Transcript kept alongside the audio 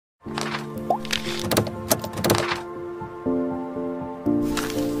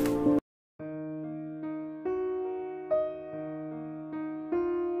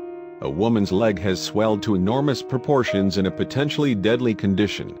woman's leg has swelled to enormous proportions in a potentially deadly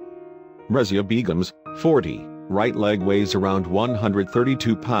condition. Razia Begum's, 40, right leg weighs around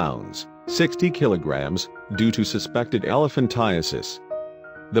 132 pounds, 60 kilograms, due to suspected elephantiasis.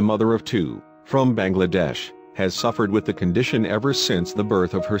 The mother of two, from Bangladesh, has suffered with the condition ever since the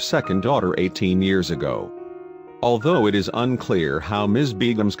birth of her second daughter 18 years ago. Although it is unclear how Ms.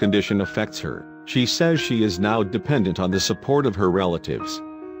 Begum's condition affects her, she says she is now dependent on the support of her relatives.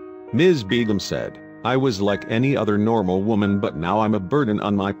 Ms. Begum said, "I was like any other normal woman, but now I'm a burden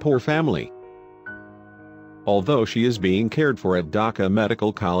on my poor family." Although she is being cared for at Dhaka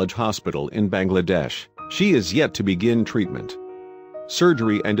Medical College Hospital in Bangladesh, she is yet to begin treatment.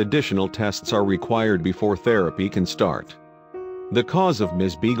 Surgery and additional tests are required before therapy can start. The cause of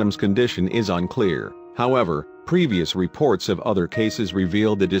Ms. Begum's condition is unclear. However, previous reports of other cases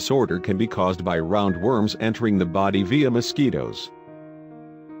reveal the disorder can be caused by roundworms entering the body via mosquitoes.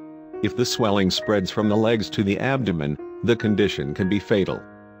 If the swelling spreads from the legs to the abdomen, the condition can be fatal.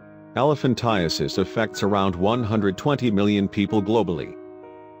 Elephantiasis affects around 120 million people globally.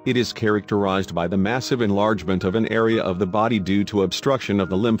 It is characterized by the massive enlargement of an area of the body due to obstruction of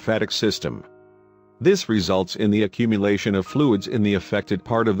the lymphatic system. This results in the accumulation of fluids in the affected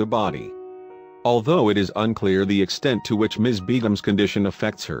part of the body. Although it is unclear the extent to which Ms. Begum's condition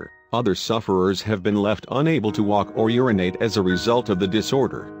affects her, other sufferers have been left unable to walk or urinate as a result of the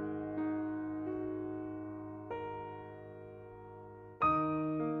disorder.